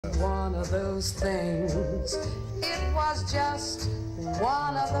One of those things. It was just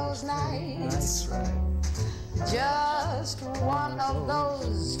one of those nights. That's right. Just one of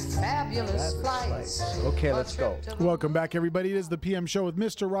those fabulous flights. Okay, let's go. Welcome back, everybody. It is the PM Show with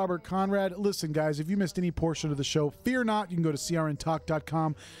Mr. Robert Conrad. Listen, guys, if you missed any portion of the show, fear not. You can go to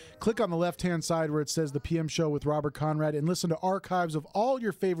crntalk.com, click on the left-hand side where it says the PM Show with Robert Conrad, and listen to archives of all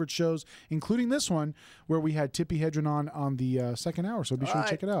your favorite shows, including this one, where we had Tippi Hedren on the second hour. So be sure to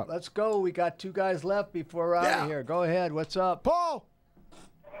check it out. Let's go. We got two guys left before we're out of here. Go ahead. What's up? Paul!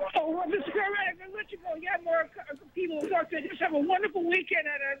 Oh, well, Mr. Conrad, I'm going to let you go. You have more people to talk to. Just have a wonderful weekend,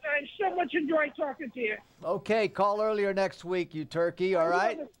 and I so much enjoyed talking to you. Okay, call earlier next week, you turkey, all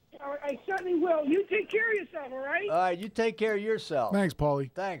right? I certainly will. You take care of yourself, all right? All right, you take care of yourself. Thanks,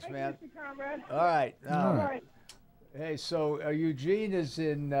 Paulie. Thanks, Thank man. you, Mr. Conrad. All right. All right. Hey, so Eugene is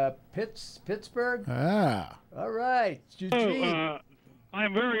in Pittsburgh? Ah. All right, Eugene.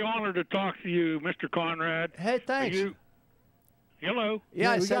 I'm very honored to talk to you, Mr. Conrad. Hey, thanks. Hello.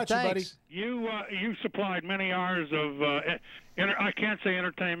 Yeah, I we said got you, buddy. thanks. You supplied many hours of I can't say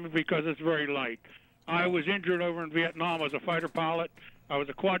entertainment because it's very light. I was injured over in Vietnam as a fighter pilot. I was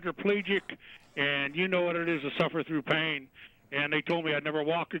a quadriplegic, and you know what it is to suffer through pain. And they told me I'd never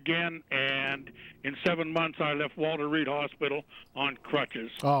walk again. And in 7 months, I left Walter Reed Hospital on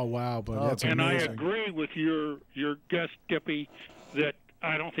crutches. Oh, wow, buddy. That's and amazing. I agree with your guest, Tippi, that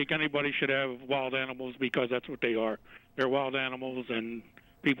I don't think anybody should have wild animals because that's what they are. They're wild animals, and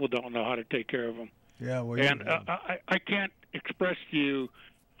people don't know how to take care of them. Yeah, well, and I can't express to you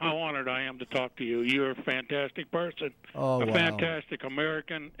how honored I am to talk to you. You're a fantastic person, Oh, a wow. fantastic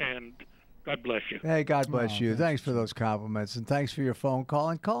American, and God bless you. Hey, God bless you. thanks. Thanks for those compliments, and thanks for your phone call.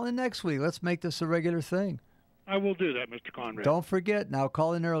 And call in next week. Let's make this a regular thing. I will do that, Mr. Conrad. Don't forget. Now,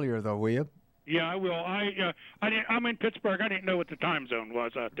 call in earlier, though, will you? Yeah, I will. I'm in Pittsburgh. I didn't know what the time zone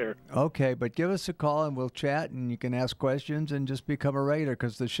was out there. Okay, but give us a call and we'll chat, and you can ask questions and just become a regular,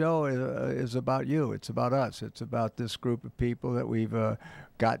 because the show is about you. It's about us. It's about this group of people that we've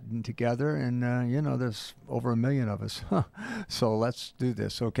gotten together, and there's over 1 million of us. So let's do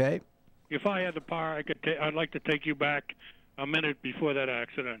this, okay? If I had the power, I'd like to take you back a minute before that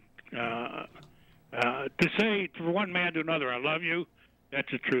accident. To say for one man to another, I love you. That's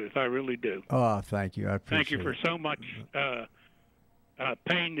the truth. I really do. Oh, thank you. I appreciate Thank you for it. so much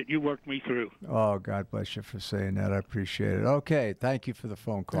pain that you worked me through. Oh, God bless you for saying that. I appreciate it. Okay, thank you for the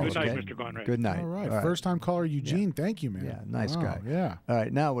phone call. Good night, okay? Mr. Conrad. Good night. All right. First-time caller Eugene. Yeah. Thank you, man. Yeah, nice Wow, guy. Yeah. All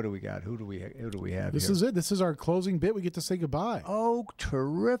right, now what do we got? Who do we have This here? is it. This is our closing bit. We get to say goodbye. Oh,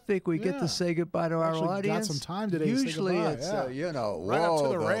 terrific. We get Yeah. to say goodbye to our Actually got audience. some time today to say Usually goodbye, it's, yeah. right up to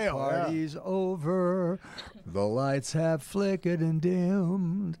the rail, yeah. party's over. The lights have flickered and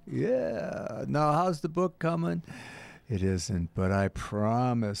dimmed. Yeah. Now, how's the book coming? It isn't, but I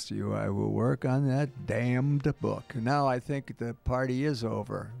promise you I will work on that damned book. Now I think the party is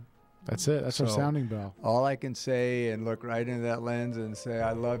over. That's it. That's our So, sounding bell. All I can say and look right into that lens and say,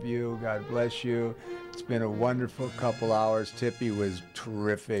 I love you. God bless you. It's been a wonderful couple hours. Tippi was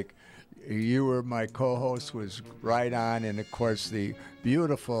terrific. You were my co-host, was right on. And, of course, the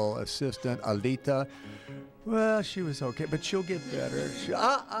beautiful assistant, Alita. Well, she was okay, but she'll get better.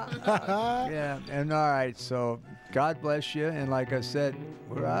 Yeah, and all right, so God bless you. And like I said,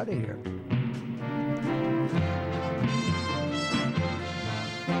 we're out of here.